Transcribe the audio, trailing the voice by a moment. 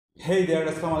হেই দেয়ার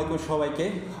আসসালামু আলাইকুম সবাইকে।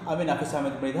 আমি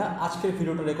nafisahmedmridha। আজকের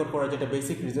ভিডিওটা রেকর্ড করার যেটা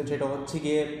বেসিক রিজন সেটা হচ্ছে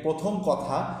গিয়ে প্রথম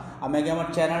কথা, আমি আগে আমার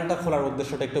চ্যানেলটা খোলার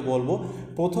উদ্দেশ্যটা একটু বলবো।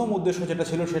 প্রথম উদ্দেশ্য যেটা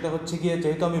ছিল সেটা হচ্ছে গিয়ে,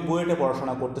 যেহেতু আমি বুয়েটে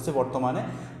পড়াশোনা করতেছি বর্তমানে,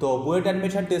 তো বুয়েট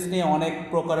অ্যাডমিশন টেস্ট নিয়ে অনেক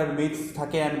প্রকারের মিথস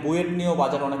থাকে অ্যান্ড বুয়েট নিয়েও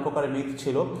বাজার অনেক প্রকারের মিথ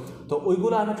ছিল। তো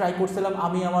ওইগুলো আমি ট্রাই করছিলাম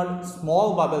আমি আমার স্মল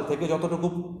বাবেল থেকে যতটুকু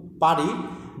পারি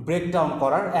ব্রেকডাউন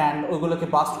করার অ্যান্ড ওইগুলোকে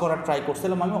বাস্ট করার ট্রাই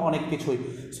করছিলাম আমি অনেক কিছুই।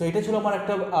 সো এটা ছিল আমার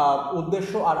একটা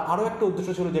উদ্দেশ্য। আর আরও একটা উদ্দেশ্য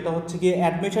ছিল যেটা হচ্ছে গিয়ে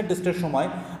অ্যাডমিশন টেস্টের সময়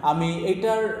আমি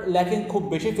এইটার ল্যাকিং খুব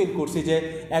বেশি ফিল করছি যে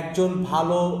একজন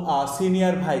ভালো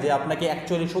সিনিয়র ভাই যে আপনাকে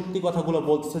অ্যাকচুয়ালি সত্যি কথাগুলো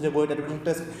বলতেছে যে বইটা অ্যাডমিশন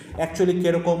টেস্ট অ্যাকচুয়ালি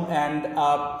কীরকম অ্যান্ড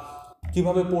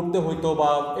কীভাবে পড়তে হইতো বা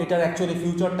এটার অ্যাকচুয়ালি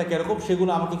ফিউচারটা কীরকম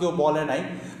সেগুলো আমাকে কেউ বলে নাই।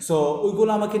 সো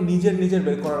ওইগুলো আমাকে নিজের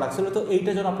বের করা লাগছিলো। তো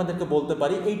এইটা যেন আপনাদেরকে বলতে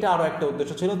পারি, এইটা আরও একটা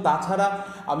উদ্দেশ্য ছিল। তাছাড়া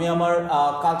আমি আমার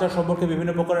কালচার সম্পর্কে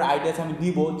বিভিন্ন প্রকারের আইডিয়াস আমি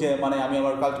দিব, যে আমি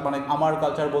আমার আমার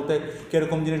কালচার বলতে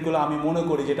কীরকম জিনিসগুলো আমি মনে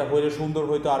করি যেটা হইলে সুন্দর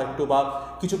হইতো আরেকটু, বা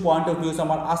কিছু পয়েন্ট অফ ভিউস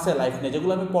আমার আছে লাইফ নিয়ে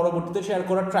যেগুলো আমি পরবর্তীতে শেয়ার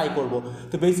করার ট্রাই করব।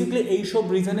 তো বেসিক্যালি এইসব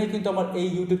রিজনেই কিন্তু আমার এই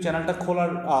ইউটিউব চ্যানেলটা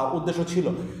খোলার উদ্দেশ্য ছিল।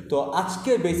 তো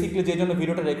আজকে বেসিক্যালি যে জন্য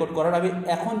ভিডিওটা রেকর্ড করার, আমি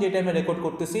এখন যে টাইমে রেকর্ড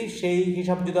করতেছি সেই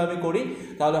হিসাব যদি আমি করি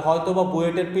তাহলে হয়তো বা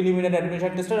বুয়েটের প্রিলিমিনারি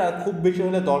অ্যাডমিশন টেস্টের আর খুব বেশি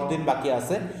হলে 10 দিন বাকি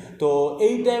আছে। তো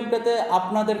এই টাইমটাতে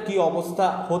আপনাদের কি অবস্থা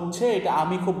হচ্ছে এটা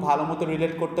আমি খুব ভালো মতো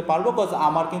রিলেট করতে পারবো, বিকজ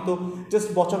আমার কিন্তু জাস্ট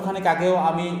বছরখানেক আগেও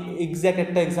আমি এক্স্যাক্ট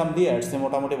একটা এক্সাম দিয়ে আসছি,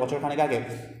 মোটামুটি বছরখানেক আগে।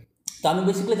 তো আমি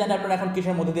বেসিক্যালি জানি আপনারা এখন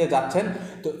কিসের মধ্যে দিয়ে যাচ্ছেন।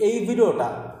 তো এই ভিডিওটা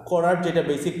করার যেটা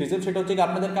বেসিক রিজন সেটা হচ্ছে কি,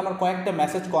 আপনাদেরকে আমার কয়েকটা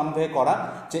মেসেজ কনভে করা,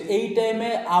 যে এই টাইমে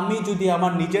আমি যদি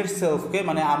আমার নিজের সেলফকে,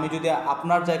 আমি যদি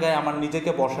আপনার জায়গায় আমার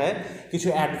নিজেকে বসায় কিছু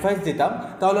অ্যাডভাইস দিতাম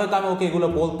তাহলে হয়তো আমি ওকে এগুলো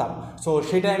বলতাম। সো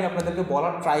সেটাই আমি আপনাদেরকে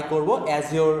বলার ট্রাই করব অ্যাজ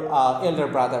ইয়োর এল্ডার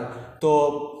ব্রাদার। তো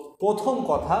প্রথম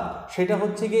কথা সেটা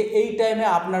হচ্ছে গিয়ে, এই টাইমে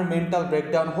আপনার মেন্টাল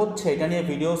ব্রেকডাউন হচ্ছে, এটা নিয়ে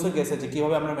ভিডিওসও গেছে যে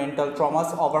কীভাবে আমরা মেন্টাল ট্রমাস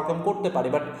ওভারকাম করতে পারি।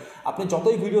 বাট আপনি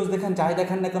যতই ভিডিওস দেখেন, যাই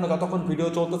দেখেন না কেন, যতক্ষণ ভিডিও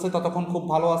চলতেছে ততক্ষণ খুব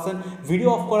ভালো আছেন, ভিডিও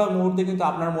অফ করার মুহূর্তে কিন্তু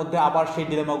আপনার মধ্যে আবার সেই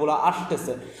ডিলেমাগুলো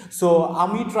আসতেছে। সো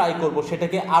আমি ট্রাই করব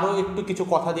সেটাকে আরও একটু কিছু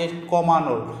কথা দিয়ে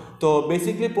কমানোর। তো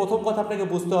বেসিক্যালি প্রথম কথা আপনাকে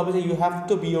বুঝতে হবে যে you have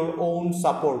to B your own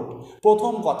support.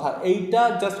 প্রথম কথা, এইটা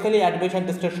জাস্ট খালি অ্যাডমিশন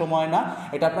টেস্টের সময় না,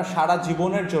 এটা আপনার সারা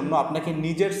জীবনের জন্য আপনাকে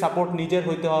নিজের সাপোর্ট নিজের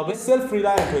হইতে হবে, সেলফ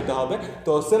রিলায়েন্ট হইতে হবে।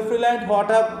 তো সেলফ রিলায়েন্ট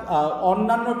হওয়াটা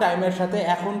অন্যান্য টাইমের সাথে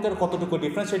এখনকার কতটুকু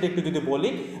ডিফারেন্স সেটা একটু যদি বলি,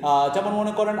 যেমন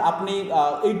মনে করেন আপনি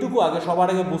এইটুকু আগে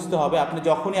সবার আগে বুঝতে হবে, আপনি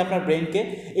যখনই আপনার ব্রেনকে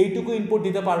এইটুকু ইনপুট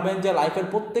দিতে পারবেন যে লাইফের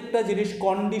প্রত্যেকটা জিনিস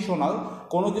কন্ডিশনাল,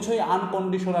 কোনো কিছুই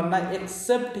আনকন্ডিশনাল না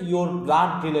এক্সেপ্ট ইয়োর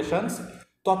ব্লাড রিলেশনস,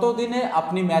 ততদিনে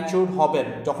আপনি ম্যাচিউর হবেন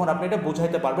যখন আপনি এটা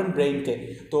বোঝাইতে পারবেন ব্রেইনকে।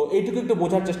 তো এইটুকু একটু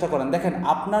বোঝার চেষ্টা করেন। দেখেন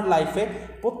আপনার লাইফে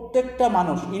প্রত্যেকটা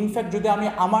মানুষ, ইনফ্যাক্ট যদি আমি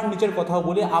আমার নিজের কথাও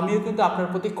বলি, আমিও কিন্তু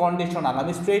আপনার প্রতি কন্ডিশনাল।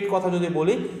 আমি স্ট্রেইট কথা যদি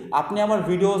বলি, আপনি আমার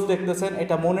ভিডিওস দেখতেছেন,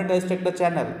 এটা মনিটাইজড একটা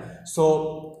চ্যানেল। সো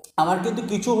আমার কিন্তু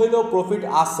কিছু হইলেও প্রফিট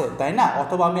আছে, তাই না?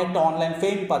 অথবা আমি একটা অনলাইন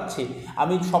ফেম পাচ্ছি।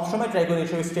 আমি সবসময় ট্রাই করি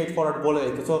এসব স্ট্রেট ফরওয়ার্ড বলে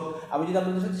দিতে। সো আমি যদি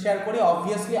আপনাদের সাথে শেয়ার করি,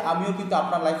 অবভিয়াসলি আমিও কিন্তু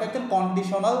আপনার লাইফে একজন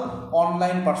কন্ডিশনাল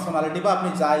অনলাইন পার্সোনালিটি, বা আপনি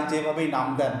যাই যেভাবেই নাম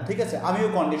দেন, ঠিক আছে, আমিও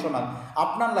কন্ডিশনাল।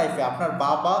 আপনার লাইফে আপনার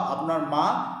বাবা, আপনার মা,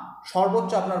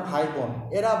 সর্বোচ্চ আপনার ভাই বোন,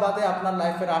 এরা বাদে আপনার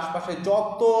লাইফের আশপাশে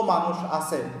যত মানুষ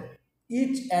আছে,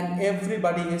 each and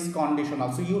everybody is conditional.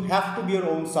 So you have to B your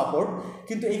own support.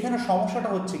 কিন্তু এখানে সমস্যাটা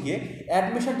হচ্ছে গিয়ে,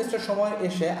 অ্যাডমিশন টেস্টের সময়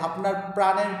এসে আপনার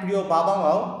প্রাণের প্রিয় বাবা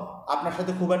মাও আপনার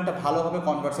সাথে খুব একটা ভালোভাবে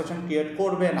কনভারসেশন ক্রিয়েট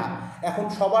করবে না। এখন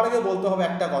সবার আগে বলতে হবে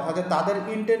একটা কথা, যে তাদের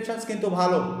ইন্টেনশনস কিন্তু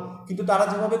ভালো, কিন্তু তারা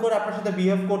যেভাবে করে আপনার সাথে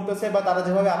বিহেভ করতেছে, বা তারা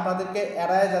যেভাবে আপনাদেরকে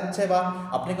এড়ায় যাচ্ছে, বা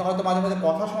আপনাকে হয়তো মাঝে মাঝে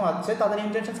কথা শোনাচ্ছে, তাদের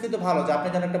ইন্টেনশনস কিন্তু ভালো, যে আপনি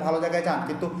যেন একটা ভালো জায়গায় যান।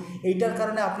 কিন্তু এইটার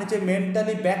কারণে আপনি যে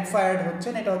মেন্টালি ব্যাকফায়ার্ড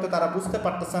হচ্ছেন, এটা হয়তো তারা বুঝতে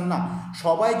পারতেছেন না।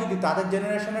 সবাই যদি, তাদের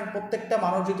জেনারেশনের প্রত্যেকটা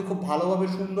মানুষ যদি খুব ভালোভাবে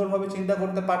সুন্দরভাবে চিন্তা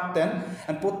করতে পারতেন,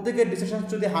 অ্যান্ড প্রত্যেকের ডিসিশন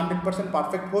যদি 100%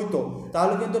 পারফেক্ট হইতো,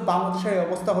 তাহলে কিন্তু বাংলাদেশের এই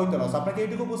অবস্থা হইতো না। সো আপনাকে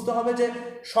এইটুকু বুঝতে হবে যে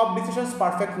সব ডিসিশনস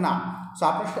পারফেক্ট না। সো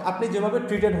আপনি যেভাবে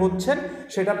ট্রিটেড হচ্ছেন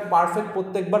সেটা পারফেক্ট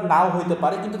প্রত্যেকবার নাও হইতে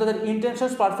পারে, কিন্তু তাদের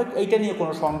ইন্টেনশনস পারফেক্ট, এইটা নিয়ে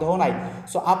কোনো সন্দেহ নাই।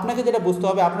 সো আপনাকে যেটা বুঝতে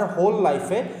হবে, আপনার হোল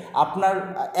লাইফে আপনার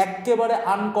একেবারে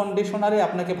আনকন্ডিশনালি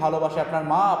আপনাকে ভালোবাসে আপনার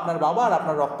মা, আপনার বাবা আর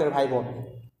আপনার রক্তের ভাই বোন।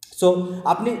 সো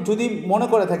আপনি যদি মনে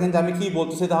করে থাকেন যে আমি কী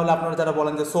বলতেছি, তাহলে আপনারা যারা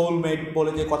বলেন যে সোলমেট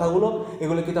বলে যে কথাগুলো,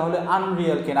 এগুলো কি তাহলে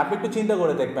আনরিয়াল কেন? আপনি একটু চিন্তা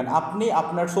করে দেখবেন, আপনি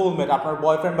আপনার সোলমেট, আপনার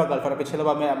বয়ফ্রেন্ড বা গার্লফ্রেন্ড, আপনি ছেলে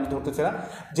বা মেয়ে, আমি ধরতেছি না,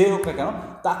 যে হোক না কেন,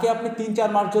 তাকে আপনি 3-4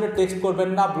 মাস ধরে টেক্সট করবেন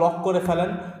না, ব্লক করে ফেলেন,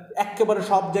 একেবারে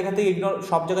সব জায়গা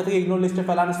থেকে ইগনোর লিস্টে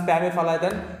ফেলান, স্প্যামে ফেলায়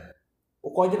দেন, ও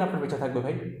কয়দিন আপনার পিছিয়ে থাকবে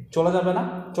ভাই? চলে যাবে না?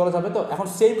 চলে যাবে। তো এখন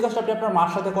সেম কাজটা আপনি আপনার মার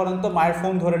সাথে করেন তো, মায়ের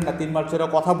ফোন ধরেন না, 3 মাস ধরে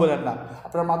কথা বলেন না,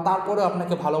 আপনার মা তারপরেও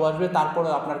আপনাকে ভালোবাসবে,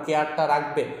 তারপরেও আপনার কেয়ারটা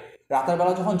রাখবে। রাতের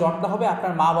বেলা যখন জ্বরটা হবে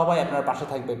আপনার মা বাবাই আপনার পাশে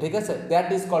থাকবে, ঠিক আছে? That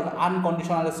is called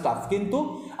unconditional staff. কিন্তু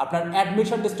আপনার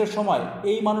অ্যাডমিশন টেস্টের সময়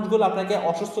এই মানুষগুলো আপনাকে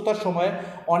অসুস্থতার সময়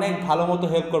অনেক ভালো মতো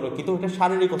হেল্প করবে, কিন্তু এটা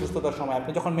শারীরিক অসুস্থতার সময়।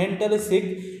 আপনি যখন মেন্টালি সিক,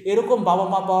 এরকম বাবা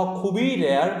মা পাওয়া খুবই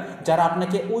রেয়ার যারা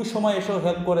আপনাকে ওই সময় এসেও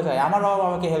হেল্প করে যায়। আমার বাবা মা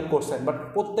আমাকে হেল্প করছেন, বাট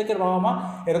প্রত্যেকের বাবা মা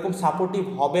এরকম সাপোর্টিভ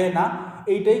হবে না,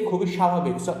 এইটাই খুবই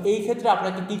স্বাভাবিক। সো এই ক্ষেত্রে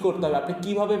আপনাকে কী করতে হবে, আপনি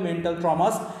কীভাবে মেন্টাল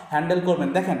ট্রমাস হ্যান্ডেল করবেন?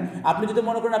 দেখেন, আপনি যদি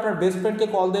মনে করেন আপনার বেস্ট ফ্রেন্ডকে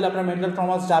কল দিলে আপনার মেন্টাল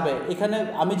ট্রমাস যাবে, এখানে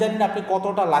আমি জানি না আপনি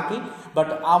কতটা লাকি, বাট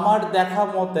আমার দেখা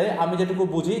মতে আমি যেটুকু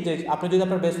বুঝি যে আপনি যদি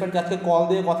আপনার বেস্ট ফ্রেন্ডকে আজকে কল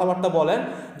দিয়ে কথাবার্তা বলেন,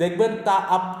 দেখবেন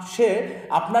সে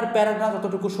আপনার প্যারাটা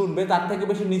যতটুকু শুনবে তার থেকে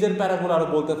বেশি নিজের প্যারাগুলো আরও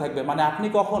বলতে থাকবে। মানে আপনি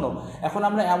কখনো, এখন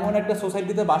আমরা এমন একটা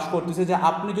সোসাইটিতে বাস করতেছি যে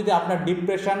আপনি যদি আপনার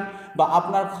ডিপ্রেশন বা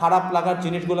আপনার খারাপ লাগার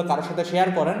জিনিসগুলো কারোর সাথে শেয়ার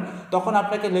করেন, তখন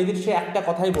আপনাকে লেজিট সে একটা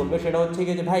কথাই বলবে, সেটা হচ্ছে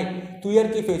কি যে ভাই তুই আর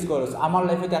কি ফেস করিস, আমার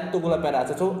লাইফে তো এতগুলো প্যারা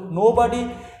আছে। So nobody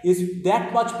is that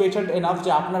much patient enough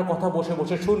যে আপনার কথা বসে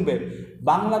বসে শুনবে।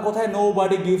 বাংলা কথায়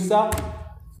নোবডি গিভস আ,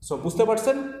 সো বুঝতে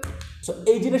পারছেন? সো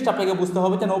এই জিনিসটা আপনাকে বুঝতে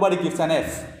হবে যে nobody gives an F,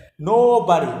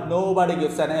 nobody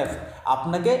gives an F.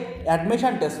 আপনাকে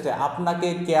অ্যাডমিশন টেস্টে আপনাকে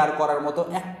কেয়ার করার মতো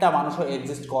একটা মানুষও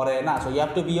এক্সিস্ট করে না। So you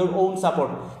have to B your own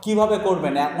support. কীভাবে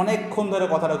করবেন? অনেকক্ষণ ধরে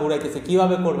কথাটা ঘুরাইতেছে,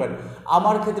 কীভাবে করবেন?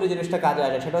 আমার ক্ষেত্রে জিনিসটা কাজে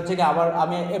আসে, সেটা হচ্ছে কি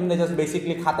আমি এমনি জাস্ট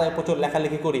বেসিকলি খাতায় প্রচুর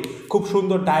লেখালেখি করি, খুব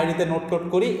সুন্দর ডায়েরিতে নোট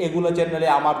করি। এগুলো জেনারেলি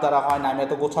আমার দ্বারা হয় না, আমি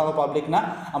এত গোছানো পাবলিক না।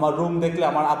 আমার রুম দেখলে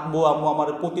আমার আম্মু আমার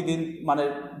প্রতিদিন মানে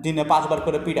দিনে 5 বার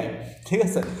করে পিটায়, ঠিক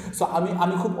আছে? সো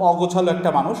আমি খুব অগোছালো একটা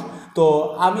মানুষ। তো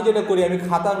আমি যেটা করি, আমি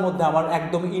খাতার মধ্যে আমার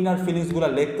একদম ইনার ফিলিংসগুলো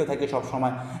লিখতে থাকি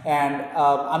সবসময়। অ্যান্ড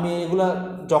আমি এগুলো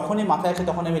যখনই মাথায় আসে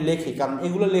তখন আমি লিখি, কারণ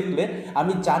এগুলো লিখলে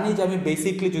আমি জানি যে আমি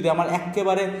বেসিকলি যদি আমার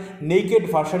একেবারে নেকেড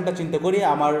ভার্সনটা চিন্তা করি,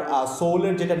 আমার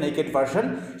সোলের যেটা নেকেড ভার্সন,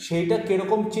 সেইটা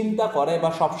কীরকম চিন্তা করে বা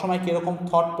সবসময় কীরকম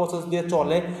থট প্রসেস দিয়ে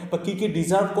চলে বা কী কী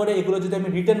ডিজার্ভ করে, এগুলো যদি আমি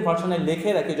রিটেন ভার্সনে লিখে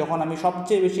রাখি, যখন আমি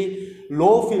সবচেয়ে বেশি লো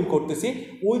ফিল করতেছি,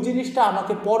 ওই জিনিসটা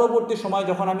আমাকে পরবর্তী সময়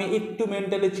যখন আমি একটু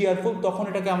মেন্টালি চেয়ারফুল, তখন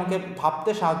এটাকে আমাকে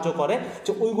ভাবতে সাহায্য করে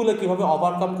যে ওইগুলো কীভাবে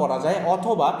ওভারকাম করা যায়।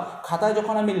 অথবা খাতায়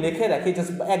যখন আমি লিখে রাখি,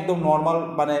 জাস্ট একদম নর্মাল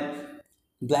মানে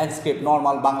ব্ল্যাঙ্ক স্ক্রিপ্ট,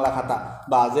 নর্মাল বাংলা খাতা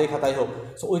বা যেই খাতাই হোক,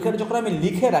 সো ওইখানে যখন আমি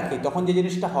লিখে রাখি, তখন যে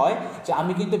জিনিসটা হয় যে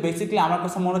আমি কিন্তু বেসিক্যালি আমার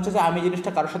কাছে মনে হচ্ছে যে আমি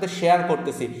জিনিসটা কারোর সাথে শেয়ার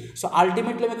করতেছি। সো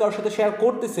আলটিমেটলি আমি কারোর সাথে শেয়ার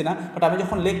করতেছি না, বাট আমি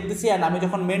যখন লিখতেছি অ্যান্ড আমি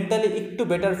যখন মেন্টালি একটু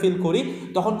বেটার ফিল করি,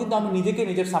 তখন কিন্তু আমি নিজেকে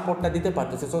নিজের সাপোর্টটা দিতে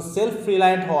পারতেছি। সো সেলফ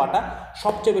রিলায়েন্ট হওয়াটা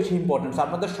সবচেয়ে বেশি ইম্পর্টেন্ট।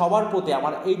 আপনাদের সবার প্রতি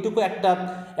আমার এইটুকু একটা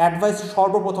অ্যাডভাইস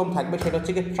সর্বপ্রথম থাকবে, সেটা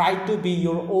হচ্ছে কি try to B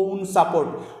your own support.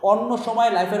 অন্য সময়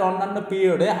লাইফের অন্যান্য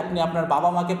পিরিয়ডে আপনি আপনার বাবা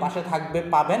মাকে পাশে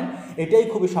পাবেন, এটাই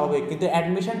খুবই স্বাভাবিক। কিন্তু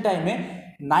অ্যাডমিশন টাইমে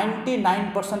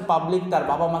 99% পাবলিক তার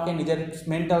বাবা মাকে নিজের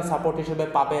মেন্টাল সাপোর্ট হিসেবে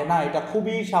পাবে না, এটা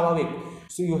খুবই স্বাভাবিক।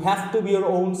 So you have to B your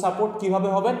own support. কীভাবে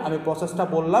হবেন আমি প্রসেসটা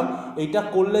বললাম, এইটা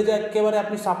করলে যে একেবারে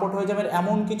আপনি সাপোর্ট হয়ে যাবেন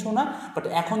এমন কিছু না, বাট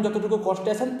এখন যতটুকু কষ্টে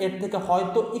আছেন এর থেকে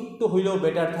হয়তো একটু হইলেও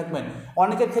বেটার থাকবেন।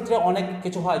 অনেকের ক্ষেত্রে অনেক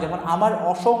কিছু হয়, যেমন আমার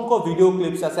অসংখ্য ভিডিও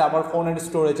ক্লিপস আছে আমার ফোনের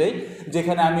স্টোরেজেই,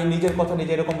 যেখানে আমি নিজের কথা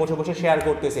নিজে এরকম বসে বসে শেয়ার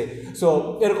করতেছি। সো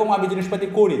এরকম আমি জিনিসপাতি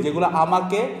করি যেগুলো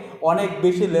আমাকে অনেক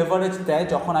বেশি লেভারেজ দেয়।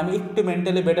 যখন আমি একটু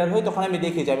মেন্টালি বেটার হই, তখন আমি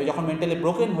দেখি যে আমি যখন মেন্টালি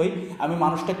ব্রোকেন হই, আমি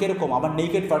মানুষটা কীরকম, আমার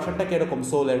নেকেড ভার্সনটা কীরকম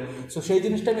সোলের। সো সেই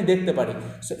জিনিসটা আমি দেখতে পারি।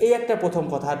 সো এই একটা প্রথম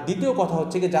কথা। আর দ্বিতীয় কথা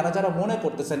হচ্ছে কি, যারা যারা মনে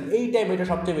করতেছেন এই টাইম এটা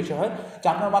সবচেয়ে বেশি হয় যে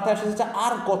আপনার মাথায় এসেছে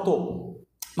আর কত,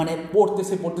 মানে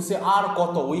পড়তেছে আর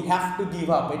কত, we have to give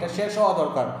up, এটা শেষ হওয়া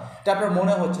দরকার, এটা আপনার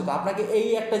মনে হচ্ছে। তো আপনাকে এই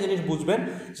একটা জিনিস বুঝবেন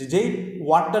যে যেই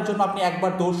ওয়ার্ডটার জন্য আপনি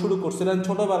একবার দৌড় শুরু করছিলেন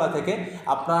ছোটোবেলা থেকে,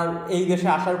 আপনার এই দেশে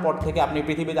আসার পর থেকে, আপনি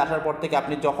পৃথিবীতে আসার পর থেকে,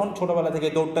 আপনি যখন ছোটোবেলা থেকে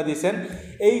দৌড়টা দিয়েছেন,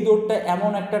 এই দৌড়টা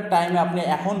এমন একটা টাইমে আপনি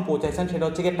এখন পৌঁছাইছেন, সেটা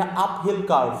হচ্ছে কি একটা আপহিল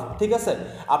কার্ভ, ঠিক আছে?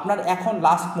 আপনার এখন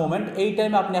লাস্ট মোমেন্ট, এই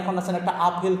টাইমে আপনি এখন আছেন একটা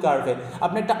আপহিল কার্ভে।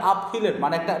 আপনি একটা আপহিলের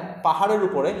মানে একটা পাহাড়ের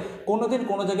উপরে কোনোদিন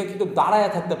কোনো জায়গায় কিন্তু দাঁড়ায়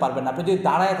থাকতে পারবেন না। আপনি যদি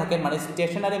দাঁড়ায় থাকেন, মানে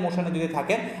স্টেশনারি মোশনে যদি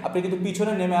থাকেন, আপনি কিন্তু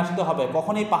পিছনে নেমে আসতে হবে।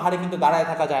 কখনোই পাহাড়ে কিন্তু দাঁড়ায়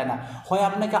থাকা যায় না, হয়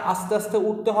আপনাকে আস্তে আস্তে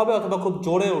উঠতে হবে অথবা খুব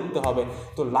জোরে উঠতে হবে।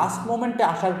 তো লাস্ট মোমেন্টে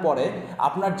আসার পরে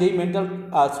আপনার যেই মেন্টাল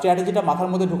স্ট্র্যাটেজিটা মাথার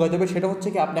মধ্যে ঢুকাই দেবে, সেটা হচ্ছে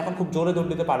কি আপনি এখন খুব জোরে দৌড়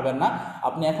দিতে পারবেন না।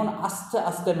 আপনি এখন আস্তে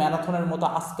আস্তে ম্যারাথনের মতো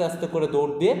আস্তে আস্তে করে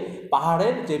দৌড় দিয়ে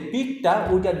পাহাড়ের যে পিকটা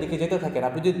ওইটার দিকে যেতে থাকেন।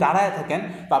 আপনি যদি দাঁড়ায় থাকেন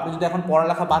বা আপনি যদি এখন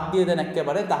পড়ালেখা বাদ দিয়ে দেন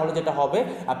একেবারে, তাহলে যেটা হবে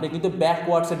আপনি কিন্তু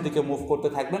ব্যাকওয়ার্ডসের দিকে মুভ করতে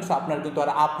থাকবেন। সো আপনার কিন্তু আর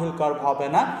আপহিল কার্ভ হবে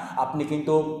না, আপনি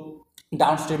কিন্তু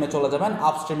ডাউন স্ট্রিমে চলে যাবেন,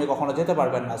 আপ স্ট্রিমে কখনো যেতে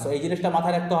পারবেন না। সো এই জিনিসটা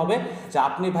মাথায় রাখতে হবে যে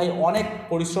আপনি ভাই অনেক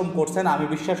পরিশ্রম করছেন, আমি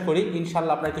বিশ্বাস করি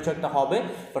ইনশাল্লাহ আপনার কিছু একটা হবে,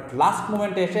 বাট লাস্ট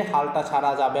মোমেন্টে এসে হালটা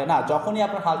ছাড়া যাবে না। যখনই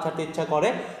আপনার হাল ছাড়তে ইচ্ছা করে,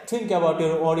 থিঙ্ক অ্যাবাউট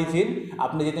ইউর অরিজিন।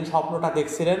 আপনি যেদিন স্বপ্নটা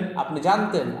দেখছিলেন,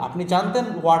 আপনি জানতেন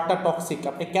ওয়ার্ডটা টক্সিক,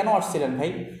 আপনি কেন আসছিলেন ভাই?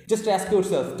 জাস্ট অ্যাস্ক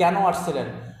ইউরসেলফ, কেন আসছিলেন?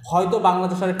 হয়তো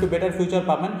বাংলাদেশের একটু বেটার ফিউচার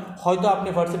পাবেন, হয়তো আপনি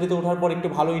ভার্সিটিতে ওঠার পর একটু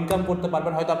ভালো ইনকাম করতে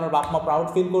পারবেন, হয়তো আপনার বাপ মা প্রাউড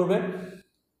ফিল করবে,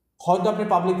 হয়তো আপনি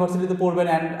পাবলিক ভার্সিটিতে পড়বেন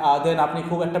অ্যান্ড দেন আপনি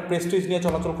খুব একটা প্রেস্টিজ নিয়ে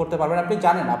চলাচল করতে পারবেন। আপনি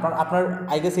জানেন আপনার আপনার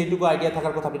আই গেস এইটুকু আইডিয়া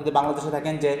থাকার কথা, আপনি যদি বাংলাদেশে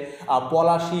থাকেন যে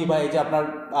পলাশি বা এই যে আপনার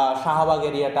শাহবাগ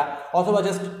এরিয়াটা অথবা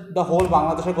জাস্ট দ্য হোল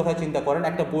বাংলাদেশের কথায় চিন্তা করেন,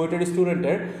 একটা বুয়েটের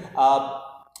স্টুডেন্টের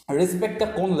রেসপেক্টটা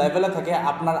কোন লেভেলে থাকে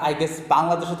আপনার আই গেস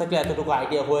বাংলাদেশে থাকলে এতটুকু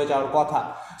আইডিয়া হয়ে যাওয়ার কথা।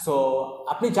 সো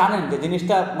আপনি জানেন যে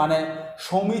জিনিসটা মানে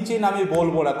সমীচীন আমি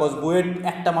বলবো না, কজ বুয়েট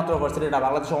একটা মাত্র ভার্সিটি না,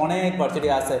 বাংলাদেশে অনেক ভার্সিটি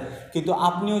আছে, কিন্তু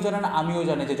আপনিও জানেন আমিও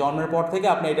জানি যে জন্মের পর থেকে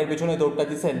আপনি এটার পিছনে দৌড়টা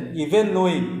দিচ্ছেন, ইভেন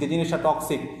নোয়িং যে জিনিসটা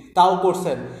টক্সিক তাও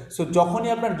করছেন। সো যখনই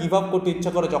আপনার গিভ আপ করতে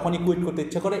ইচ্ছা করে, যখনই কুইট করতে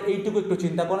ইচ্ছা করে, এইটুকু একটু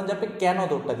চিন্তা করেন যে আপনি কেন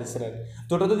দৌড়টা দিচ্ছিলেন।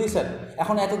 দৌড়টা তো দিচ্ছেন,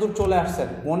 এখন এত দূর চলে আসছেন,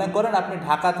 মনে করেন আপনি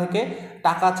ঢাকা থেকে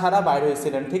টাকা ছাড়া বাইরে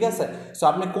হয়েছিলেন, ঠিক আছে? সো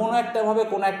আপনি কোনো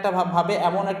একটা ভাবে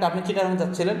এমন একটা, আপনি চিটাগাং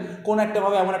যাচ্ছিলেন, কোনো একটা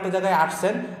ভাবে এমন একটা জায়গায়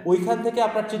আসছেন, ওইখান থেকে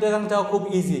আপনার চিটাগাং যাওয়া খুব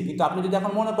ইজি, কিন্তু আপনি যদি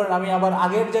এখন মনে করেন আমি আবার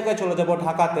আগের জায়গায় চলে যাব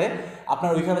ঢাকাতে,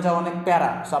 আপনার ওইখানে যাওয়া অনেক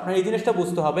প্যারা। সো আপনার এই জিনিসটা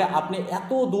বুঝতে হবে, আপনি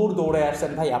এত দূর দৌড়ে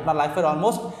আসছেন ভাই, আপনার লাইফের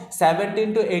almost 17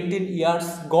 to 18 years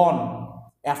gone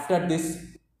after this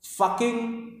fucking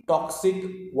toxic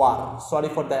war. Sorry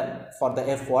for the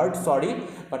F word, sorry,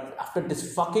 but after this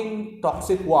fucking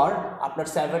toxic war, আপনার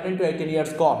 17 to 18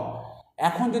 years gone.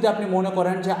 এখন যদি আপনি মনে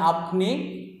করেন যে আপনি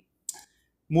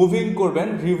মুভিং করবেন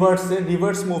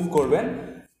রিভার্স মুভ করবেন,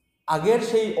 আগের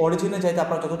সেই অরিজিনে যাইতে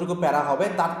আপনার যতটুকু প্যারা হবে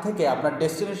তার থেকে আপনার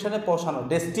ডেস্টিনেশনে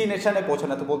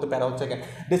পৌঁছানো, তো বলতে প্যারা হচ্ছে কেন,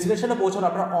 ডেস্টিনেশনে পৌঁছানো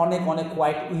আপনার অনেক অনেক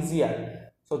কোয়াইট ইজিয়ার।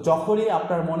 তো যখনই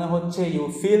আপনার মনে হচ্ছে you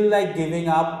feel like giving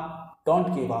up, don't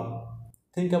give up,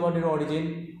 think about your origin.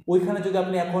 ওইখানে যদি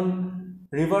আপনি এখন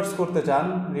রিভার্স করতে চান,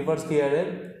 রিভার্স গিয়ারে,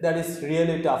 দ্যাট ইজ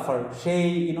রিয়েলি টাফার। সেই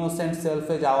ইনোসেন্ট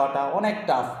সেলফে যাওয়াটা অনেক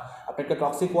টাফ। আপনি একটা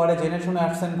টক্সিক ওয়ার্ডে জেনে শুনে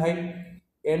আসছেন ভাই,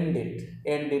 and it,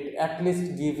 at least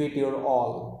give it your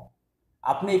all.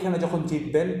 আপনি এখানে যখন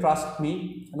জিতবেন, ট্রাস্ট মি,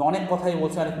 আমি অনেক কথাই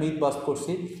বলছি, অনেক মিথ বাস্ট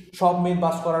করছি, সব মিথ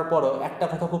বাস্ট করার পরও একটা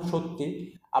কথা খুব সত্যি,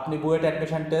 আপনি বুয়েট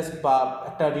অ্যাডমিশন টেস্ট বা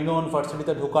একটা রিনোন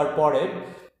ভার্সিটিতে ঢোকার পরে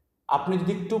আপনি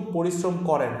যদি একটু পরিশ্রম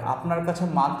করেন, আপনার কাছে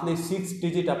মান্থলি 6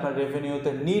 ডিজিট আপনার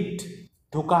রেভিনিউতে নিট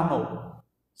ঢুকানো,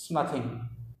 it's nothing,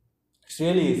 it's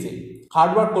really easy.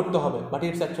 Hard work করতে হবে, but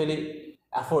it's actually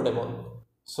affordable.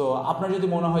 So আপনার যদি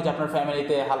মনে হয় যে আপনার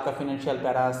ফ্যামিলিতে হালকা ফিনান্সিয়াল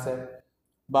প্যারা আছে,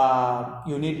 বা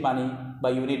ইউ নিড মানি, বা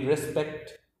ইউ নিড রেসপেক্ট,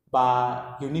 বা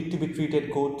you need to be treated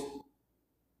good,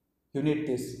 you need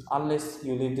this. Unless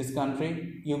you leave this country,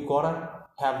 you gotta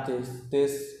have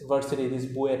this varsity, this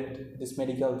BUET, this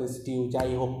medical, this due,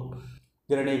 যাই হোক,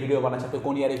 যেটা নিয়ে video বানাচ্ছে, আপনি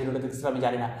কোন ইয়ারে ভিডিওটা দেখতেছেন আমি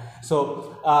জানি না। সো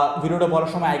ভিডিওটা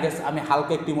বলার সময় আই গেস আমি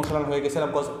হালকা একটু ইমোশনাল হয়ে গেছিলাম,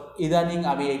 বিকজ ইদানিং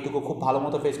আমি এইটুকু খুব ভালো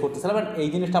মতো ফেস করতেছিলাম। অ্যান্ড এই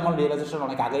জিনিসটা আমার রিয়েলাইজেশন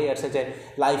অনেক আগেই আসছে যে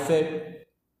লাইফে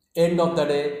end of the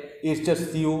day it's just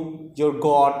you, your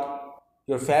god,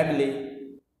 your family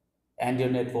and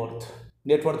your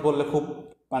net worth বললে খুব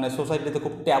মানে সোসাইটিতে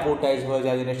খুব ট্যাবুটাইজ হয়ে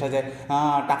যায় জিনিসটা, যে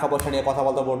টাকা পয়সা নিয়ে কথা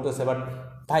বলতেছে, বাট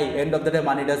ভাই end of the day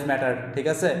money does matter, ঠিক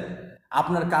আছে?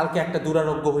 আপনার কালকে একটা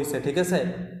দুরারোগ্য হয়েছে, ঠিক আছে,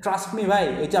 ট্রাস্ট মি ভাই,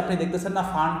 এই যে আপনি দেখতেছেন না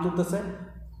ফান্ড তুলতেছে,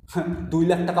 2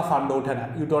 লাখ টাকা ফান্ডও ওঠে না,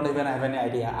 you don't even have any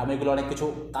idea. আমি এগুলো অনেক কিছু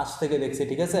কাছ থেকে দেখছি,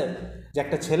 ঠিক আছে, যে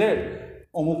একটা ছেলের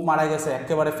অমুক মারা গেছে,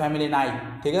 একেবারে ফ্যামিলি নাই,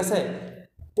 ঠিক আছে,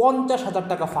 50,000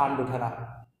 টাকা ফান্ড ওঠে না।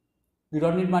 You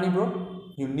don't need money, bro.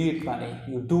 You need money.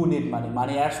 You do need money.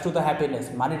 Money adds to the happiness.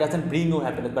 Money doesn't bring you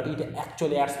happiness, but it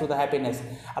actually adds to the happiness.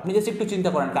 আপনি just একটু চিন্তা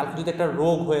করেন, কালকে যদি একটা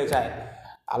রোগ হয়ে যায়,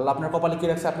 আল্লাহ আপনার কপালে কী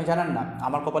রাখছে আপনি জানেন না,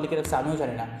 আমার কপালে কী রাখছে আমিও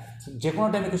জানি না, যে কোনো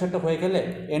টাইমে কিছু একটা হয়ে গেলে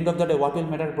end of the day what will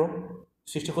matter, bro?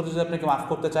 সৃষ্টিকর্তা যদি আপনাকে মাফ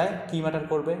করতে চায়, কী ম্যাটার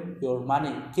করবে? ইওর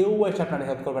মানি। কেউ এসে আপনার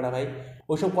হেল্প করবে না ভাই।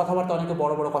 ওইসব কথাবার্তা, অনেকে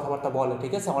বড় বড় কথাবার্তা বলে,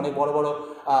 ঠিক আছে, অনেক বড় বড়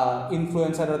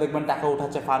ইনফ্লুয়েন্সাররা দেখবেন টাকা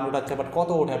উঠাচ্ছে, ফান্ড উঠাচ্ছে, বাট কত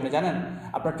ওঠে আপনি জানেন?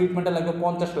 আপনার ট্রিটমেন্টে লাগবে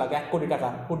 50 লাখ, 1 কোটি টাকা,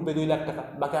 উঠবে 2 লাখ টাকা,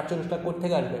 বাকি 48 লাখ কোথা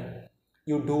থেকে আসবে?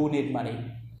 You do need money.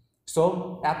 So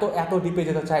এত ডিপে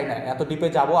যেতে চাই না, এত ডিপে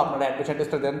যাবো, আপনারা অ্যাডমিশন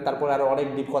টেস্টটা দেন, তারপরে আরও অনেক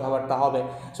ডিপ কথাবার্তা হবে।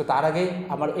 সো তার আগে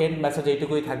আমার এন্ড মেসেজ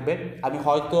এইটুকুই থাকবে,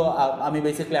 আমি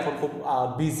বেসিক্যালি এখন খুব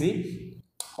বিজি,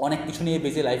 অনেক কিছু নিয়ে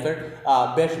বিজি, লাইফের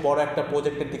বেশ বড় একটা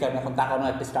প্রজেক্টের দিকে আমি এখন তাকানো,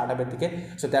 একটা স্টার্টআপের দিকে।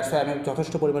 সো দ্যাটস ওয়াই আমি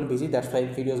যথেষ্ট পরিমাণ বিজি, দ্যাটস ওয়াই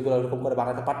ভিডিওসগুলো এরকম করে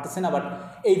বানাতে পারতেছি না। বাট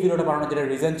এই ভিডিওটা বানানোর যেটা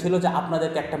রিজন ছিল যে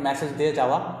আপনাদেরকে একটা মেসেজ দিয়ে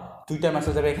যাওয়া, 2টা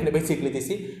মেসেজ আমি এখানে বেসিক্যালি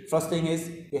দিছি। First thing is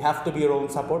you have to B your own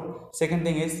support. Second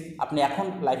thing is আপনি এখন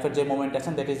লাইফের যে মোমেন্ট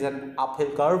আছেন, that is an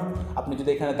uphill curve. আপনি যদি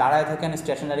এখানে দাঁড়ায় থাকেন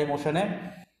স্টেশনারি মোশনে,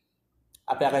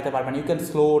 আপনি আগাইতে পারবেন। You can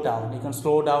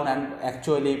slow down and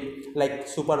actually like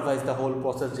supervise the whole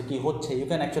process, যে কী হচ্ছে, you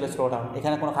can actually slow down.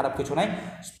 এখানে কোনো খারাপ কিছু নাই,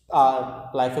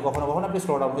 লাইফে কখনো কখনো আপনি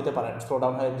স্লো ডাউন হতে পারেন, স্লো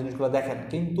ডাউন হয়ে জিনিসগুলো দেখেন,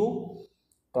 কিন্তু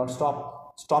ডোন্ট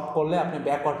স্টপ করলে আপনি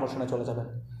ব্যাকওয়ার্ড মোশনে চলে যাবেন।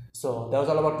 So that was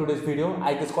all about today's video.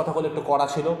 I guess কথাগুলো একটু কড়া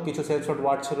ছিল, কিছু সেন্সরড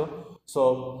ওয়ার্ড ছিল, so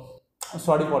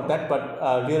sorry for that, but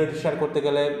reality share করতে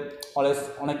গেলে অলওয়েজ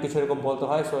অনেক কিছু এরকম বলতে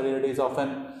হয়। So reality is often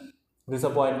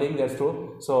disappointing, that's true.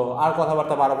 So আর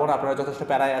কথাবার্তা বাড়াবো না, আপনারা যথেষ্ট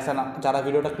প্যারায় আছেন, যারা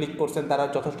ভিডিওটা ক্লিক করছেন তারা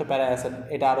যথেষ্ট প্যারায় আছেন,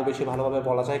 এটা আরও বেশি ভালোভাবে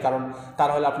বলা যায়, কারণ তার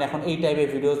হলে আপনি এখন এই টাইপের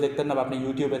ভিডিওস দেখতেন না বা আপনি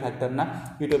ইউটিউবে থাকতেন না।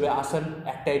 ইউটিউবে আসেন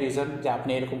একটাই রিজন, যে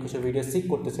আপনি এরকম কিছু ভিডিও সিক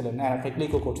করতেছিলেন আর আপনি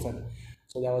ক্লিকও করছেন।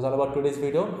 So that was all about today's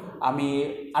video. আমি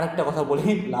আরেকটা কথা বলি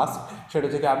লাস্ট, সেটা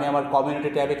হচ্ছে আমি আমার কমিউনিটি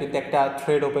ট্যাবে কিন্তু একটা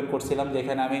থ্রেড ওপেন করছিলাম,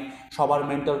 যেখানে আমি সবার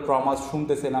মেন্টাল ট্রমা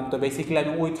শুনতেছিলাম। তো বেসিক্যালি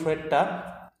আমি ওই থ্রেডটা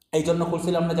এই জন্য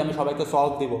করছিলাম না যে আমি সবাইকে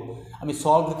সলভ দিব, আমি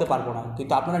সলভ দিতে পারবো না,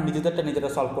 কিন্তু আপনারা নিজেদেরটা নিজেরা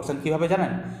সলভ করছেন। কীভাবে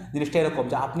জানেন? জিনিসটা এরকম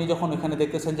যে আপনি যখন ওখানে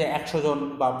দেখতেছেন যে 100 জন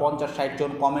বা 50-60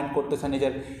 জন কমেন্ট করতেছেন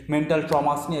নিজের মেন্টাল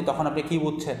ট্রমাস নিয়ে, তখন আপনি কী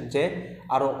বুঝছেন যে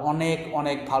আরও অনেক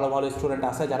অনেক ভালো ভালো স্টুডেন্ট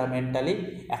আছে যারা মেন্টালি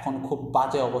এখন খুব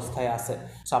বাজে অবস্থায় আছে।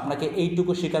 সো আপনাকে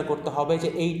এইটুকু স্বীকার করতে হবে যে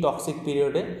এই টক্সিক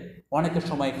পিরিয়ডে অনেকের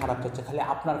সময় খারাপ যাচ্ছে, খালি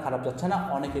আপনার খারাপ যাচ্ছে না,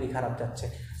 অনেকেরই খারাপ যাচ্ছে।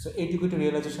 সো এইটুকু একটু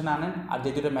রিয়েলাইজেশন আনেন। আর যে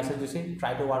দুটো মেসেজ দিচ্ছি,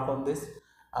 try to work on this.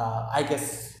 I guess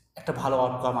একটা ভালো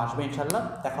আউটকাম আসবে ইনশাল্লাহ।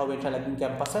 দেখা হবে ইনশাল্লাহ একদিন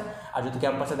ক্যাম্পাসে। আর যদি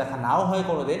ক্যাম্পাসে দেখা নাও হয়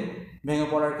কোনো দিন, ভেঙে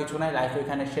পড়ার কিছু নাই, লাইফ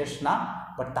এখানে শেষ না।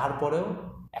 বাট তারপরেও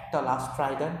একটা last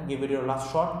try then, give it your last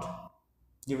shot,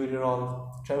 give it your all.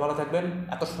 সবাই ভালো থাকবেন।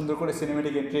 এত সুন্দর করে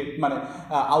সিনেমেটিক এন্ট্রি মানে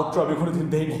আউটরো আমি কোনো দিন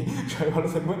দেয়নি। সবাই ভালো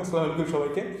থাকবেন। আসসালামু আলাইকুম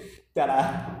সবাইকে। তারা